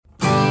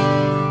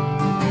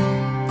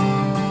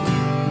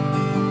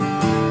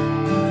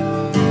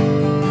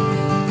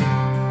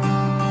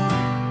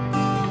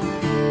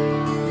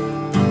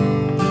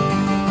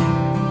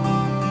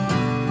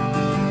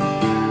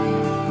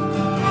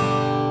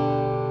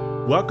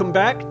Welcome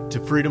back to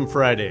Freedom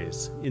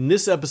Fridays. In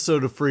this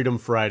episode of Freedom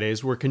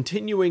Fridays, we're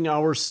continuing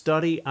our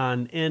study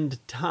on end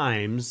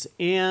times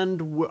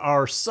and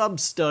our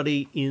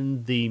sub-study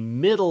in the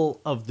middle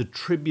of the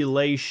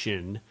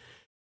tribulation.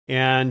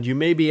 And you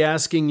may be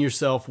asking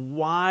yourself,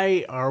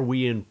 why are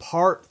we in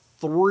part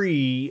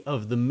 3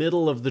 of the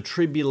middle of the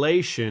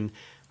tribulation?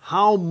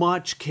 How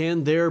much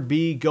can there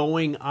be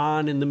going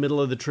on in the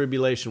middle of the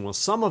tribulation? Well,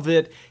 some of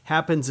it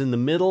happens in the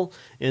middle,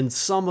 and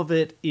some of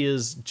it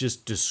is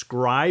just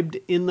described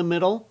in the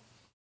middle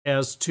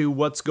as to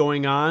what's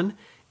going on.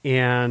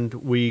 And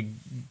we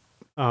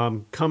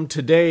come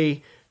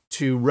today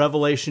to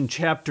Revelation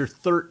chapter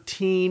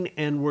 13,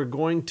 and we're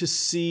going to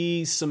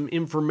see some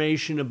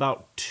information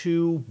about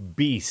two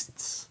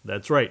beasts.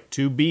 That's right,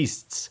 two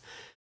beasts.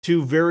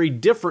 Two very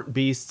different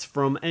beasts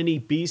from any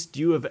beast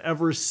you have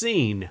ever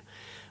seen.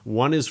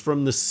 One is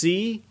from the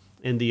sea,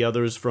 and the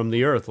other is from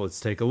the earth. Let's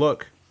take a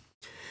look.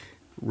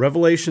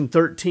 Revelation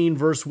 13,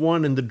 verse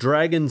 1, "And the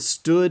dragon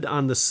stood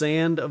on the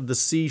sand of the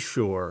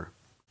seashore.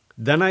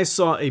 Then I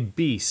saw a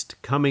beast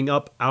coming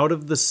up out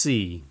of the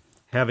sea,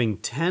 having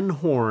 10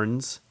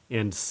 horns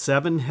and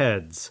 7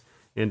 heads,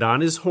 and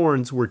on his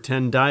horns were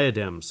 10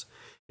 diadems,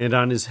 and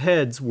on his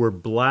heads were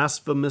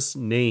blasphemous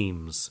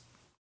names.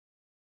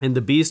 And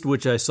the beast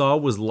which I saw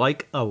was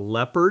like a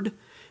leopard,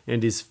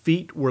 and his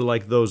feet were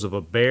like those of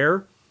a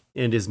bear,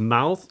 and his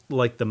mouth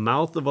like the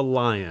mouth of a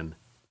lion.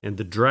 And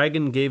the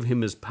dragon gave him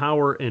his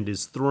power and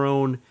his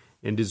throne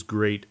and his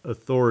great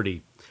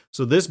authority."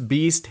 So this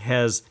beast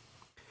has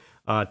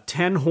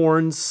 10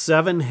 horns,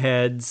 7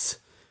 heads,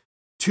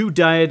 2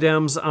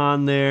 diadems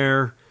on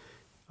there,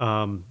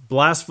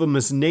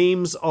 blasphemous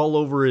names all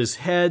over his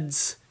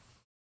heads,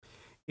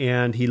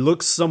 and he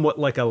looks somewhat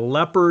like a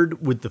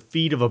leopard with the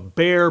feet of a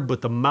bear but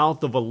the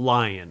mouth of a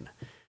lion.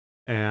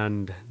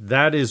 And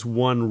that is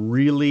one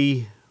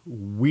really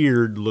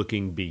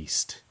weird-looking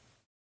beast.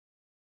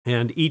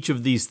 And each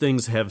of these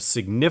things have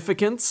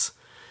significance,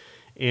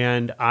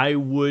 and I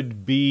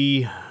would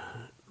be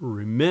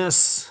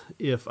remiss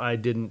if I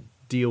didn't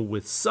deal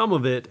with some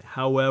of it.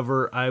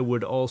 However, I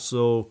would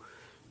also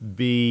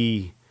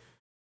be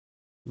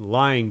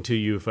lying to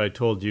you if I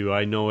told you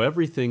I know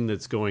everything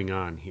that's going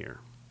on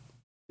here.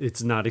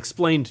 It's not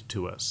explained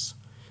to us.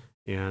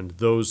 And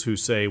those who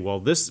say, well,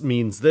 this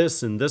means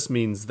this and this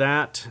means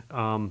that,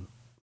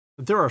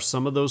 there are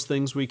some of those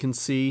things we can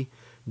see.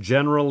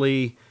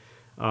 Generally,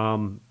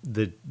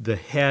 the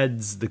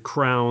heads, the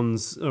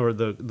crowns, or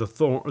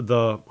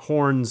the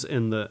horns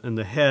and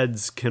the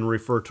heads can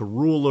refer to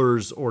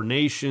rulers or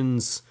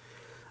nations,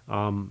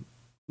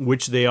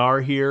 which they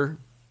are here.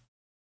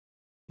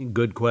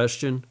 Good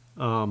question.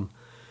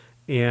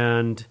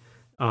 And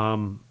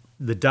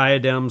the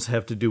diadems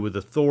have to do with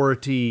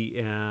authority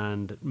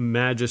and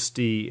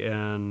majesty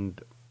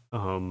and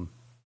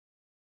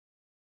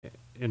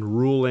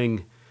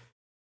ruling.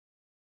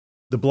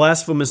 The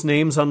blasphemous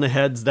names on the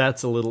heads,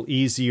 that's a little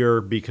easier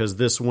because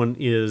this one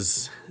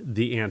is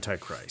the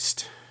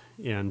Antichrist.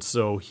 And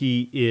so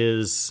he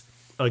is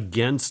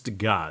against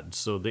God.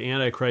 So the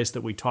Antichrist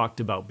that we talked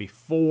about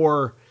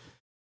before,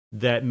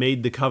 that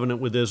made the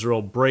covenant with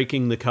Israel,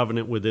 breaking the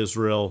covenant with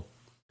Israel,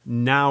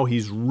 now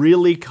he's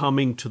really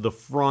coming to the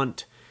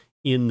front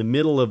in the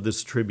middle of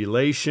this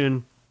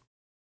tribulation.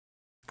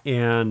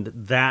 And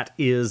that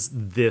is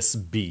this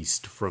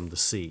beast from the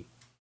sea.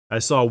 I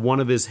saw one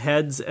of his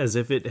heads as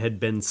if it had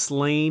been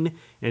slain,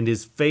 and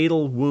his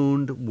fatal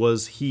wound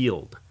was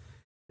healed.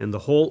 And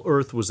the whole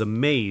earth was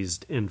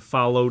amazed and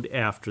followed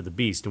after the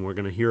beast. And we're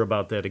going to hear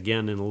about that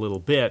again in a little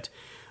bit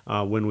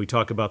when we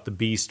talk about the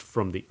beast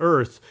from the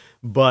earth.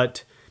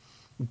 But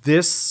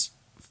this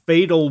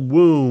fatal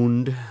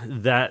wound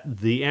that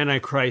the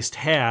Antichrist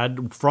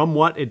had, from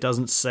what it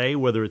doesn't say,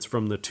 whether it's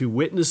from the 2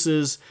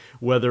 witnesses,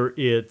 whether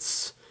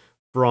it's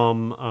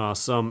from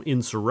some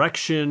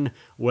insurrection,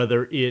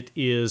 whether it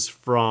is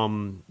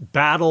from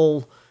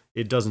battle,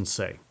 it doesn't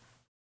say.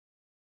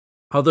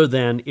 Other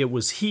than it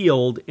was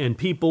healed and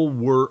people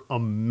were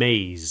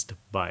amazed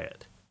by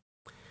it.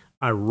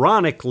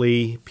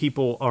 Ironically,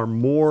 people are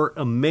more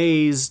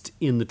amazed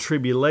in the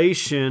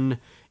tribulation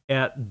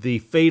at the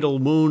fatal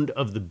wound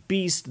of the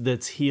beast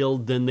that's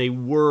healed than they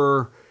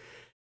were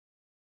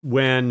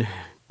when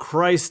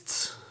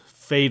Christ's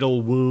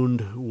fatal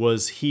wound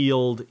was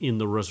healed in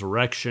the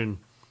resurrection.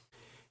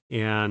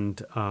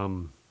 And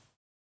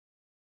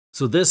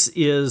so this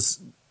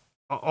is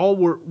what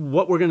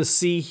we're going to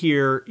see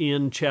here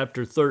in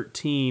chapter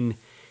 13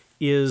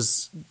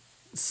 is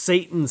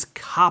Satan's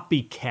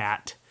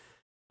copycat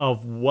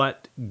of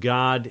what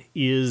God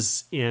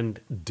is and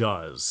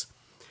does.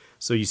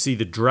 So you see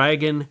the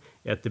dragon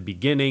at the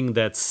beginning,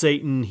 that's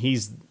Satan.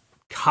 He's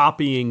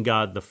copying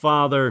God the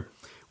Father.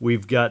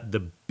 We've got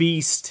the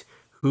beast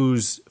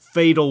whose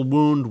fatal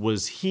wound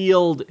was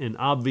healed, and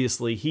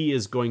obviously he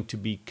is going to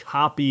be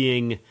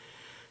copying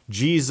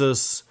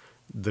Jesus,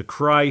 the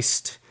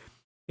Christ.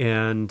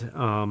 And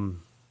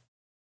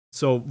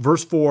so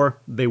verse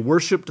 4, they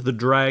worshipped the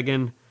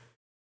dragon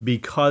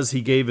because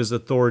he gave his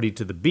authority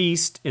to the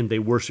beast, and they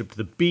worshipped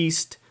the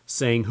beast,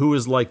 saying, "Who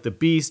is like the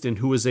beast and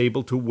who is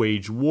able to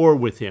wage war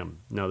with him?"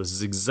 Now, this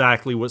is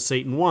exactly what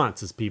Satan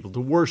wants, is people to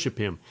worship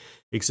him.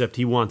 Except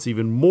he wants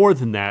even more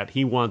than that.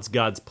 He wants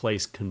God's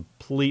place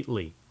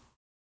completely.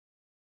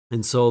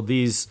 And so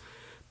these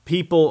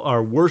people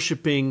are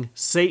worshiping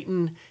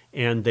Satan,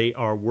 and they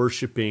are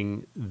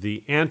worshiping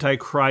the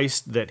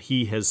Antichrist that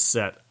he has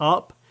set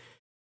up.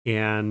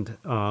 And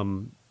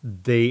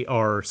they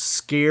are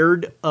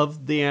scared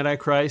of the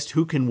Antichrist.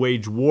 Who can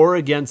wage war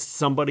against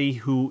somebody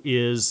who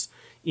is,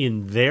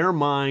 in their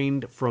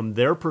mind, from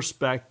their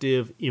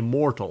perspective,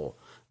 immortal?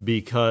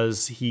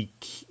 Because he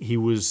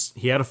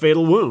had a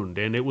fatal wound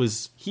and it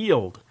was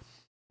healed.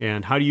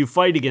 And how do you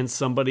fight against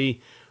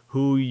somebody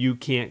who you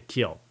can't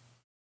kill?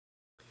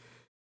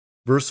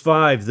 Verse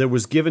 5, there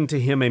was given to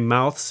him a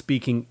mouth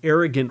speaking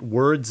arrogant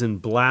words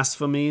and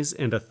blasphemies,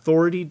 and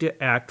authority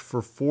to act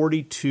for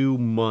 42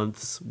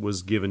 months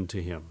was given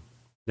to him.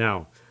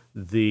 Now,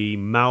 the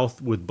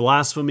mouth with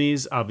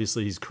blasphemies,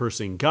 obviously he's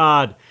cursing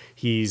God.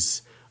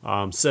 He's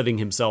setting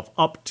himself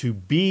up to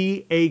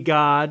be a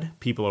god.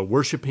 People are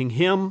worshiping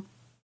him.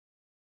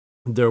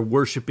 They're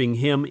worshiping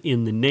him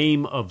in the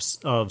name of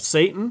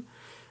Satan.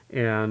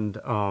 And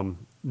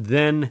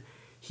then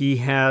he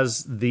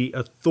has the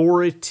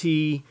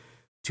authority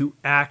to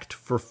act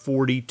for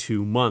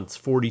 42 months.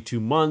 42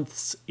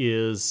 months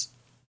is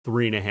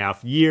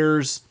 3.5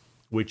 years,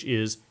 which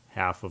is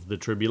half of the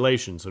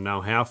tribulation. So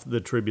now half the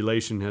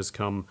tribulation has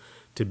come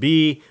to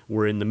be.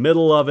 We're in the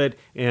middle of it,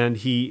 and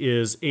he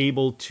is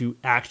able to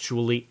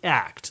actually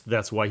act.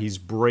 That's why he's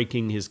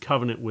breaking his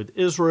covenant with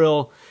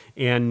Israel,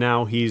 and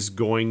now he's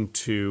going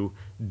to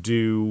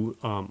do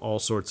all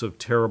sorts of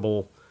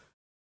terrible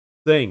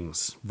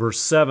things. Verse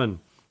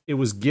 7, it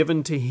was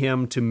given to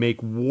him to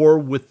make war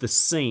with the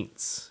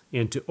saints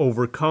and to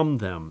overcome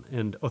them,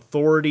 and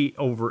authority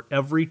over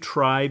every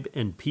tribe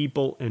and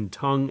people and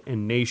tongue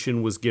and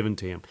nation was given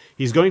to him.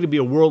 He's going to be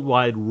a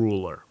worldwide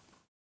ruler.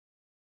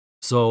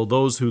 So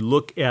those who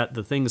look at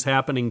the things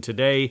happening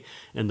today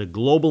and the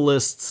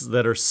globalists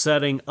that are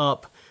setting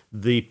up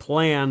the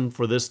plan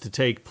for this to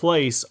take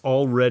place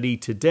already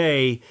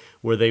today,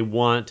 where they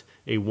want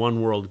a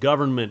one-world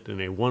government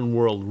and a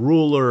one-world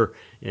ruler,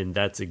 and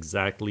that's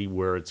exactly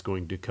where it's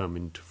going to come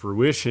into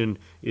fruition,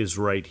 is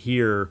right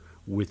here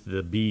with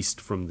the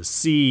beast from the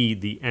sea,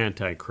 the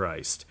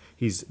Antichrist.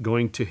 He's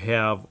going to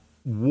have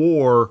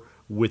war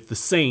with the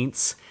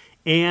saints,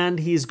 and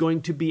he's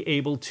going to be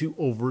able to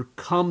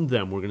overcome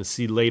them. We're going to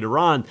see later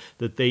on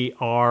that they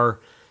are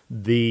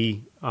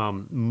the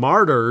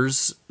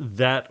martyrs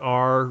that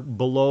are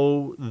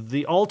below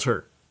the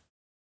altar.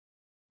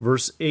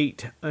 Verse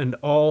 8, and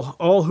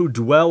all who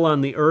dwell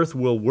on the earth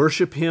will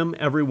worship him,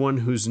 everyone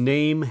whose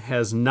name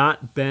has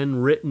not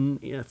been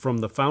written from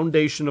the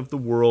foundation of the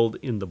world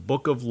in the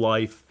book of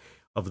life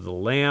of the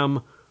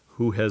Lamb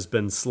who has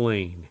been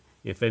slain.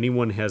 If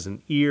anyone has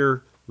an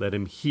ear, let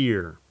him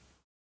hear.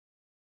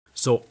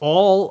 So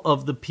all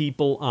of the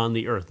people on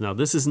the earth. Now,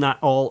 this is not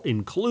all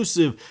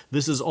inclusive.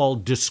 This is all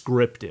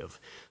descriptive.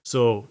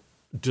 So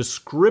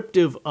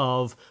descriptive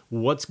of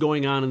what's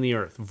going on in the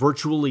earth.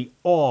 Virtually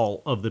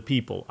all of the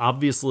people.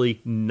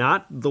 Obviously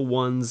not the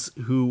ones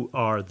who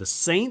are the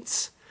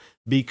saints,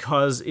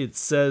 because it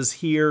says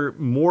here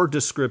more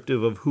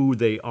descriptive of who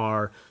they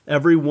are.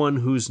 Everyone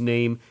whose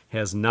name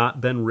has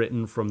not been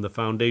written from the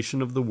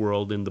foundation of the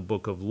world in the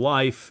book of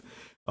life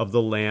of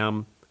the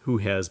Lamb who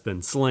has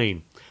been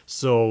slain.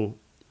 So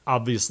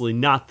obviously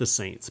not the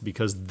saints,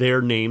 because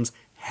their names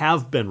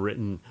have been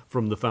written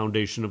from the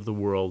foundation of the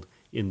world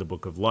in the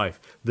book of life.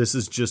 This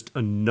is just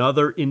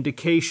another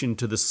indication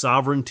to the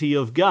sovereignty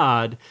of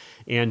God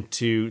and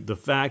to the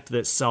fact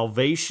that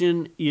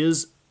salvation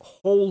is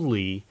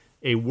wholly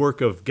a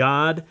work of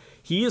God.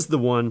 He is the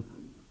one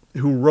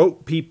who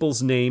wrote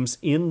people's names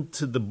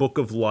into the book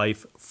of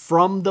life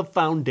from the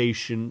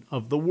foundation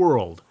of the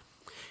world.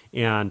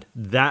 And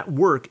that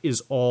work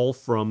is all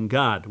from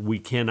God. We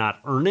cannot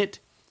earn it,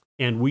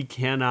 and we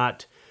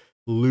cannot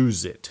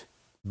lose it,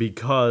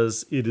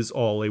 because it is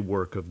all a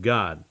work of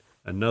God.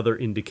 Another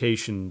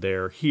indication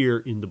there here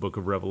in the book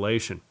of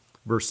Revelation.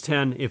 Verse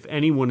 10, if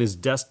anyone is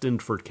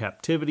destined for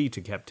captivity,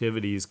 to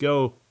captivity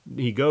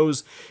he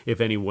goes.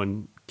 If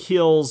anyone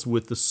kills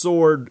with the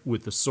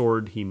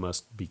sword he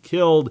must be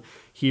killed.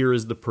 Here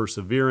is the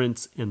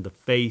perseverance and the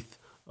faith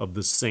of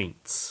the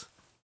saints.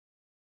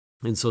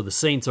 And so the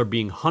saints are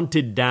being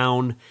hunted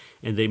down,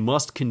 and they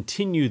must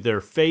continue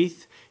their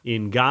faith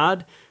in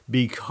God,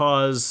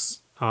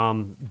 because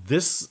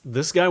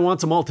this guy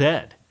wants them all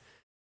dead.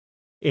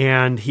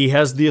 And he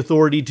has the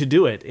authority to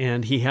do it,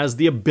 and he has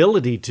the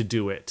ability to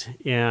do it.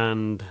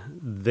 And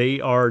they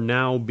are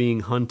now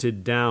being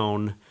hunted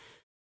down,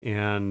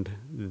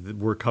 and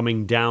we're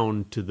coming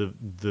down to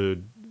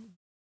the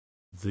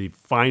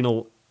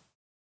final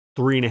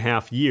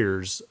 3.5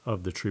 years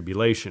of the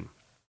tribulation.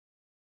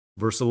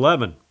 Verse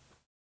 11.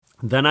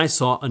 Then I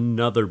saw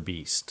another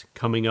beast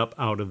coming up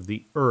out of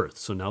the earth.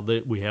 So now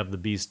that we have the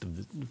beast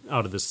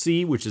out of the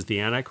sea, which is the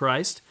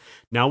Antichrist,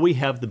 now we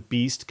have the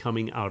beast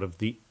coming out of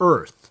the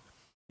earth.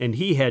 And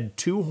he had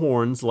 2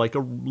 horns like a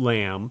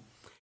lamb,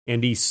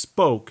 and he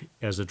spoke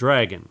as a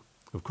dragon.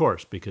 Of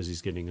course, because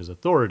he's getting his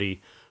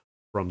authority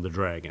from the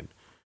dragon,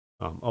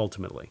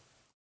 ultimately.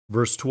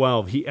 Verse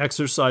 12, he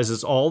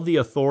exercises all the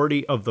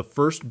authority of the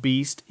first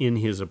beast in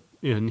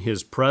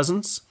his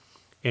presence,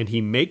 and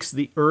he makes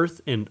the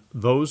earth and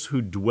those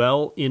who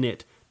dwell in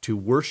it to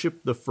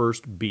worship the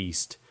first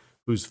beast,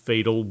 whose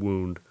fatal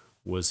wound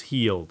was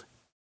healed.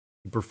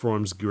 He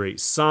performs great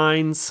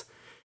signs,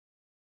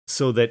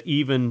 so that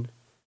he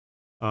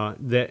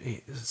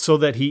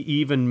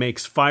even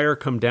makes fire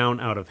come down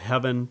out of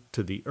heaven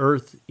to the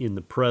earth in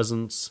the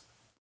presence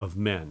of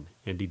men.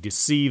 And he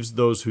deceives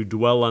those who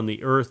dwell on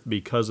the earth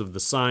because of the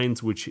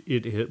signs which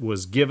it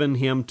was given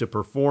him to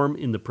perform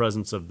in the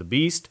presence of the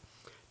beast,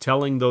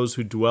 telling those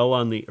who dwell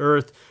on the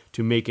earth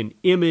to make an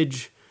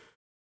image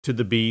to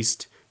the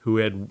beast who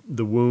had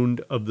the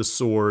wound of the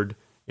sword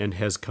and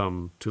has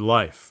come to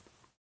life.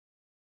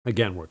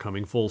 Again, we're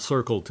coming full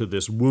circle to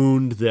this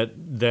wound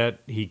that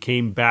he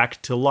came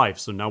back to life.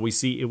 So now we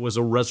see it was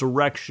a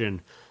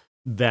resurrection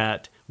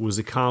that was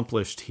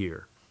accomplished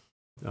here,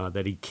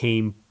 that he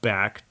came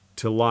back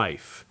to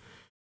life.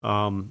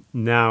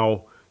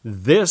 Now,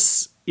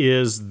 this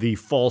is the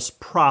false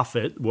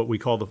prophet, what we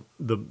call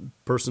the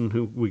person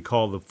who we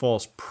call the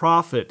false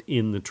prophet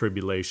in the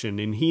tribulation,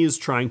 and he is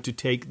trying to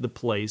take the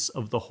place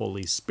of the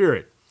Holy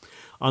Spirit.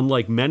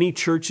 Unlike many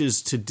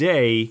churches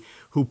today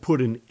who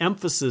put an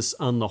emphasis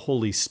on the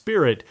Holy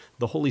Spirit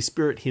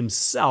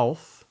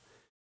himself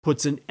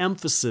puts an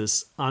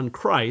emphasis on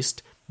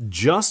Christ,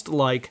 just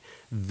like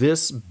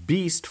this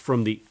beast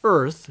from the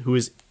earth, who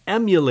is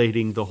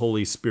emulating the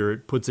Holy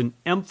Spirit, puts an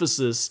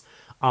emphasis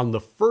on the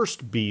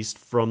first beast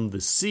from the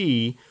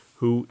sea,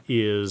 who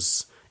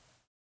is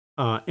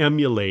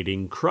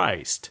emulating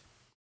Christ.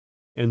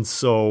 And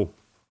so,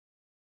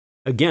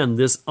 again,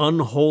 this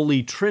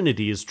unholy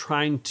trinity is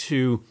trying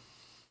to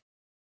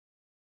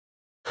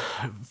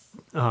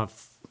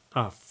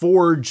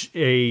forge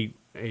a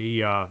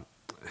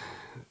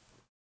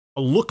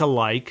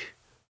look-alike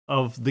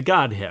of the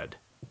Godhead.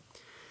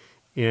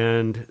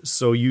 And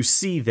so you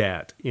see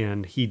that.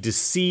 And he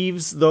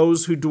deceives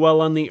those who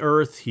dwell on the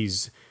earth.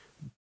 He's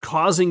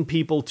causing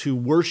people to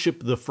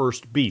worship the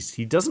first beast.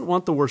 He doesn't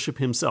want to worship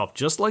himself,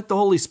 just like the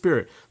Holy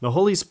Spirit. The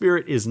Holy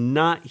Spirit is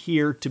not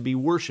here to be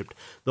worshiped.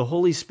 The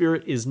Holy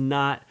Spirit is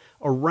not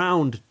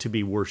around to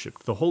be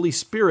worshiped. The Holy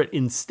Spirit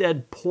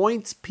instead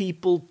points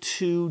people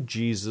to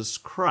Jesus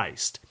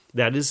Christ.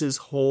 That is his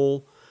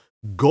whole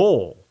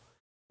goal,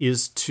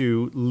 is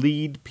to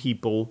lead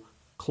people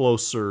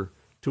closer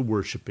to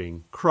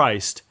worshiping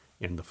Christ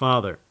and the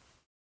Father.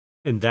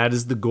 And that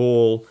is the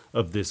goal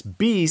of this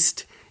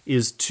beast,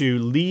 is to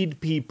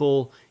lead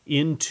people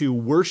into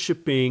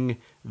worshiping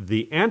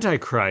the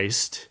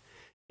Antichrist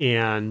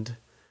and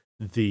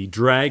the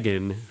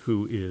dragon,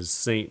 who is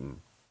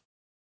Satan.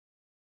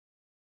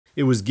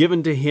 It was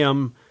given to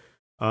him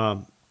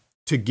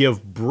to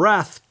give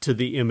breath to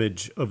the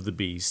image of the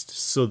beast,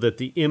 so that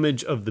the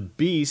image of the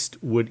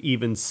beast would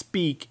even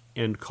speak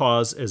and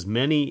cause as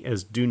many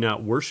as do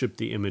not worship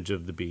the image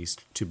of the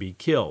beast to be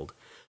killed.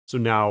 So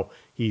now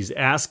he's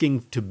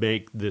asking to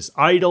make this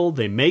idol.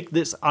 They make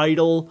this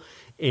idol,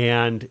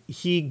 and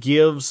he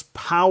gives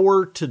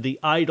power to the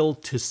idol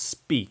to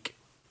speak.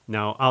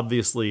 Now,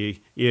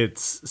 obviously,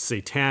 it's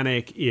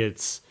satanic.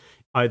 It's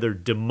either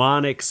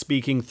demonic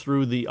speaking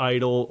through the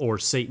idol or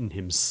Satan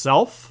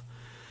himself.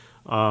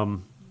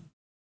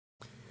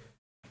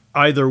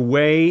 Either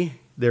way,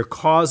 they're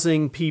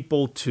causing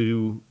people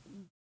to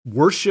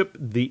worship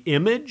the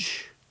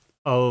image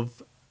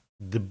of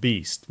the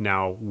beast.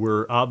 Now,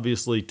 we're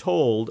obviously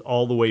told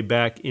all the way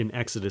back in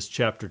Exodus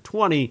chapter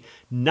 20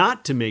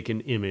 not to make an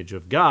image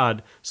of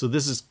God, so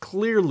this is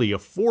clearly a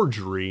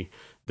forgery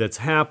that's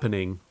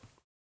happening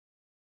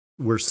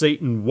where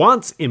Satan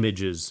wants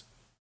images,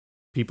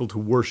 people to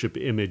worship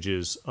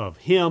images of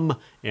him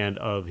and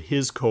of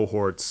his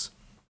cohorts,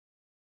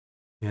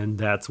 and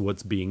that's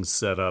what's being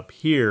set up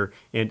here.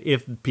 And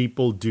if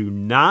people do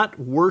not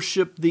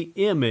worship the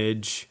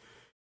image,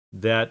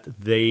 that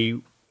they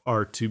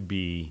are to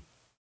be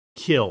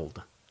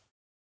killed.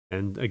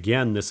 And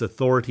again, this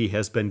authority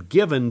has been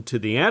given to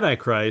the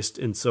Antichrist,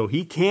 and so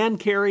he can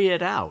carry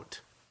it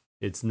out.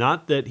 It's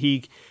not that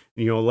he,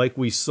 like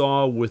we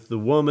saw with the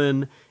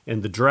woman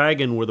and the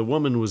dragon, where the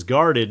woman was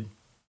guarded.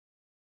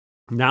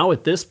 Now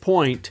at this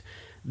point,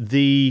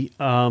 the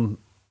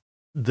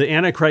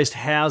Antichrist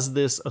has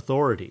this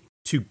authority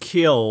to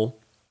kill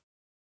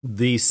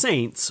the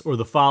saints or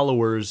the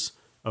followers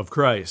of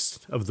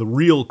Christ, of the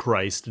real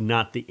Christ,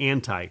 not the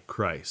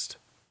Antichrist.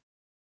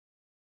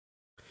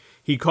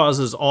 He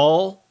causes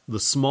all, the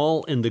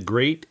small and the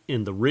great,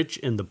 and the rich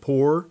and the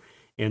poor,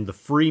 and the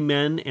free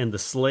men and the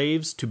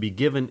slaves, to be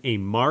given a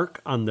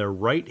mark on their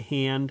right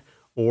hand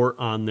or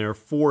on their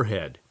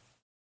forehead.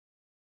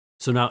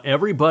 So now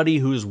everybody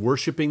who is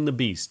worshiping the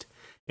beast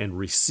and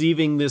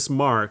receiving this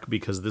mark,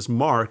 because this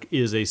mark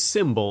is a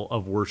symbol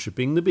of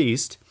worshiping the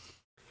beast,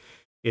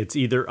 it's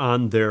either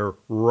on their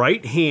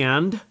right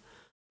hand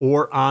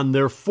or on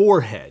their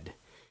forehead.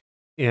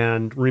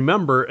 And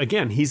remember,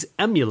 again, he's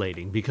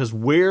emulating, because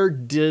where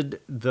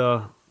did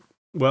we're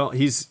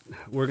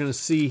going to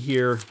see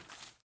here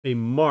a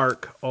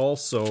mark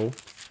also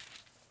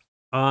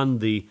on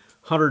the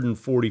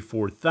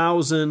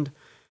 144,000,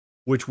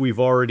 which we've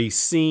already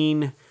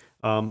seen,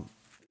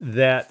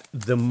 that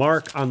the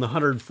mark on the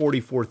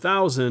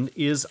 144,000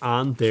 is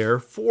on their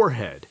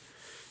forehead.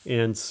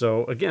 And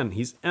so, again,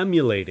 he's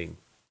emulating.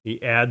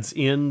 He adds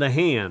in the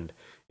hand,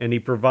 and he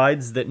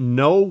provides that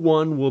no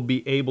one will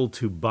be able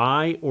to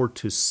buy or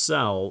to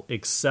sell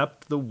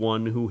except the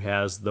one who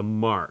has the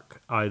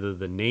mark, either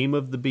the name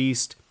of the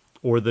beast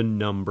or the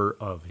number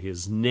of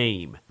his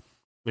name.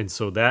 And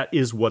so that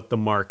is what the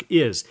mark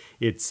is.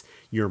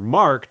 You're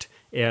marked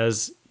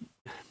as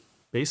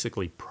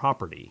basically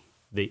property.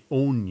 They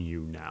own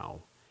you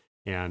now.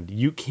 And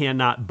you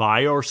cannot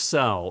buy or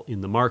sell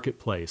in the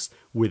marketplace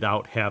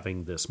without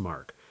having this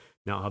mark.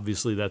 Now,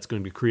 obviously, that's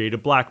going to create a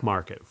black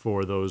market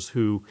for those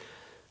who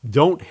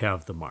don't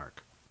have the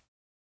mark.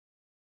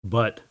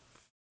 But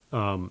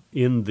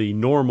in the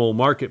normal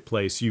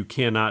marketplace, you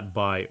cannot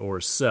buy or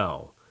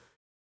sell.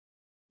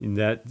 And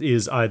that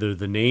is either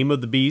the name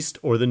of the beast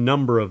or the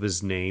number of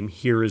his name.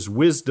 Here is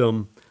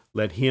wisdom.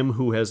 Let him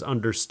who has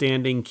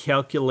understanding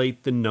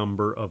calculate the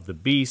number of the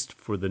beast,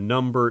 for the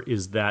number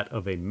is that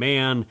of a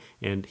man,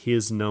 and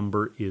his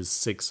number is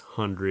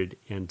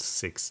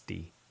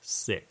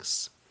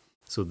 666.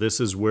 So this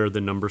is where the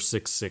number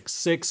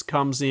 666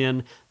 comes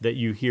in that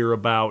you hear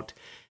about.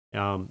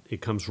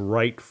 It comes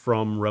right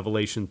from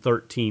Revelation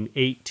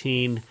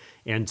 13:18,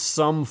 and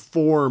some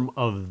form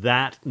of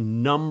that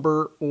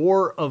number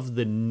or of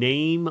the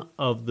name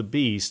of the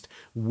beast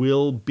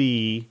will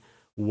be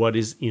what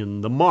is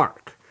in the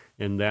mark.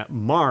 And that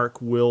mark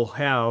will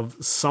have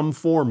some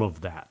form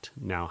of that.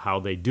 Now, how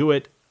they do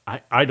it,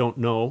 I don't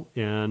know,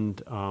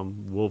 and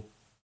we'll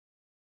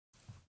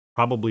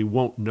probably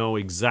won't know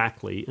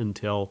exactly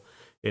until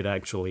it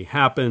actually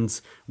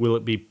happens. Will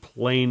it be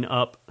plain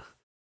up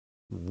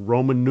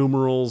Roman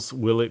numerals?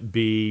 Will it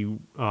be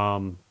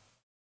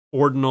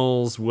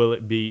ordinals? Will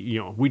it be,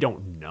 we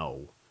don't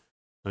know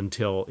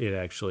until it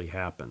actually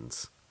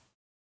happens.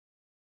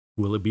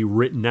 Will it be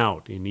written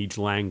out in each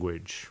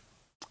language?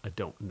 I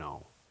don't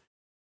know.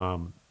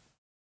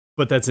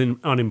 But that's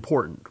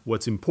unimportant.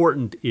 What's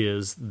important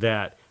is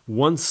that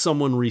once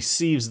someone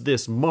receives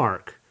this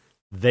mark,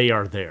 they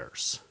are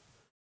theirs.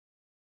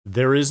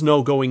 There is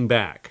no going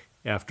back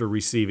after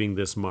receiving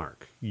this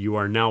mark. You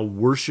are now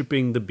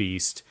worshiping the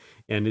beast,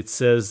 and it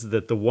says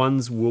that the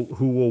ones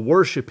who will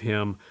worship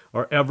him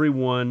are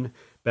everyone,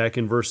 back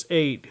in verse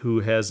 8, who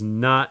has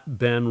not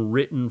been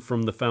written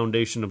from the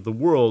foundation of the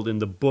world in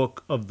the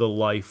book of the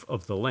life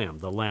of the Lamb,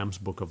 the Lamb's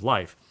book of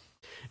life.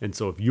 And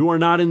so if you are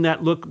not in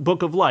that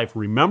book of life,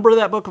 remember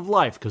that book of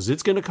life, because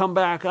it's going to come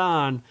back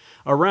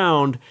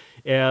around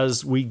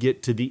as we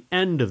get to the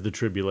end of the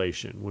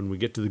tribulation. When we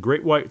get to the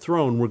great white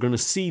throne, we're going to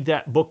see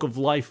that book of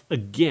life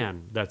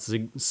again. That's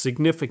a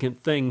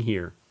significant thing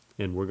here,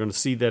 and we're going to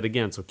see that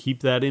again. So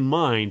keep that in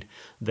mind,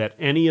 that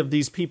any of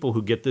these people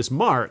who get this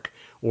mark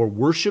or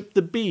worship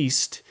the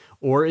beast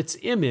or its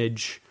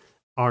image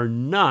are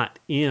not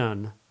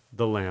in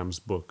the Lamb's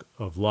book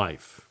of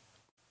life.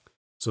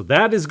 So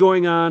that is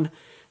going on,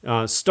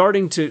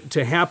 starting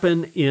to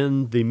happen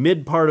in the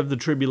mid part of the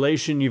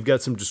tribulation. You've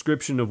got some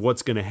description of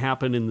what's going to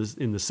happen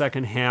in the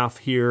second half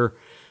here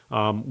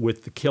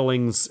with the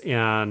killings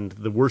and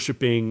the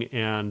worshiping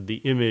and the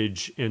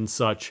image and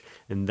such,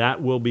 and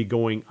that will be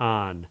going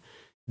on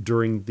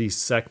during the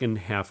second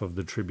half of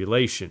the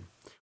tribulation.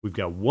 We've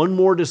got one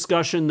more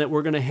discussion that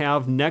we're going to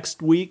have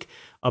next week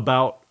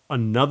about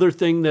another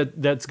thing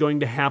that's going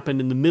to happen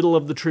in the middle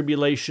of the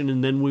tribulation,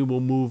 and then we will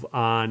move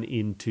on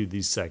into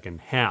the second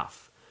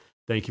half.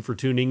 Thank you for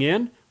tuning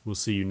in. We'll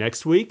see you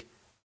next week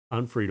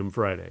on Freedom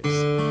Fridays.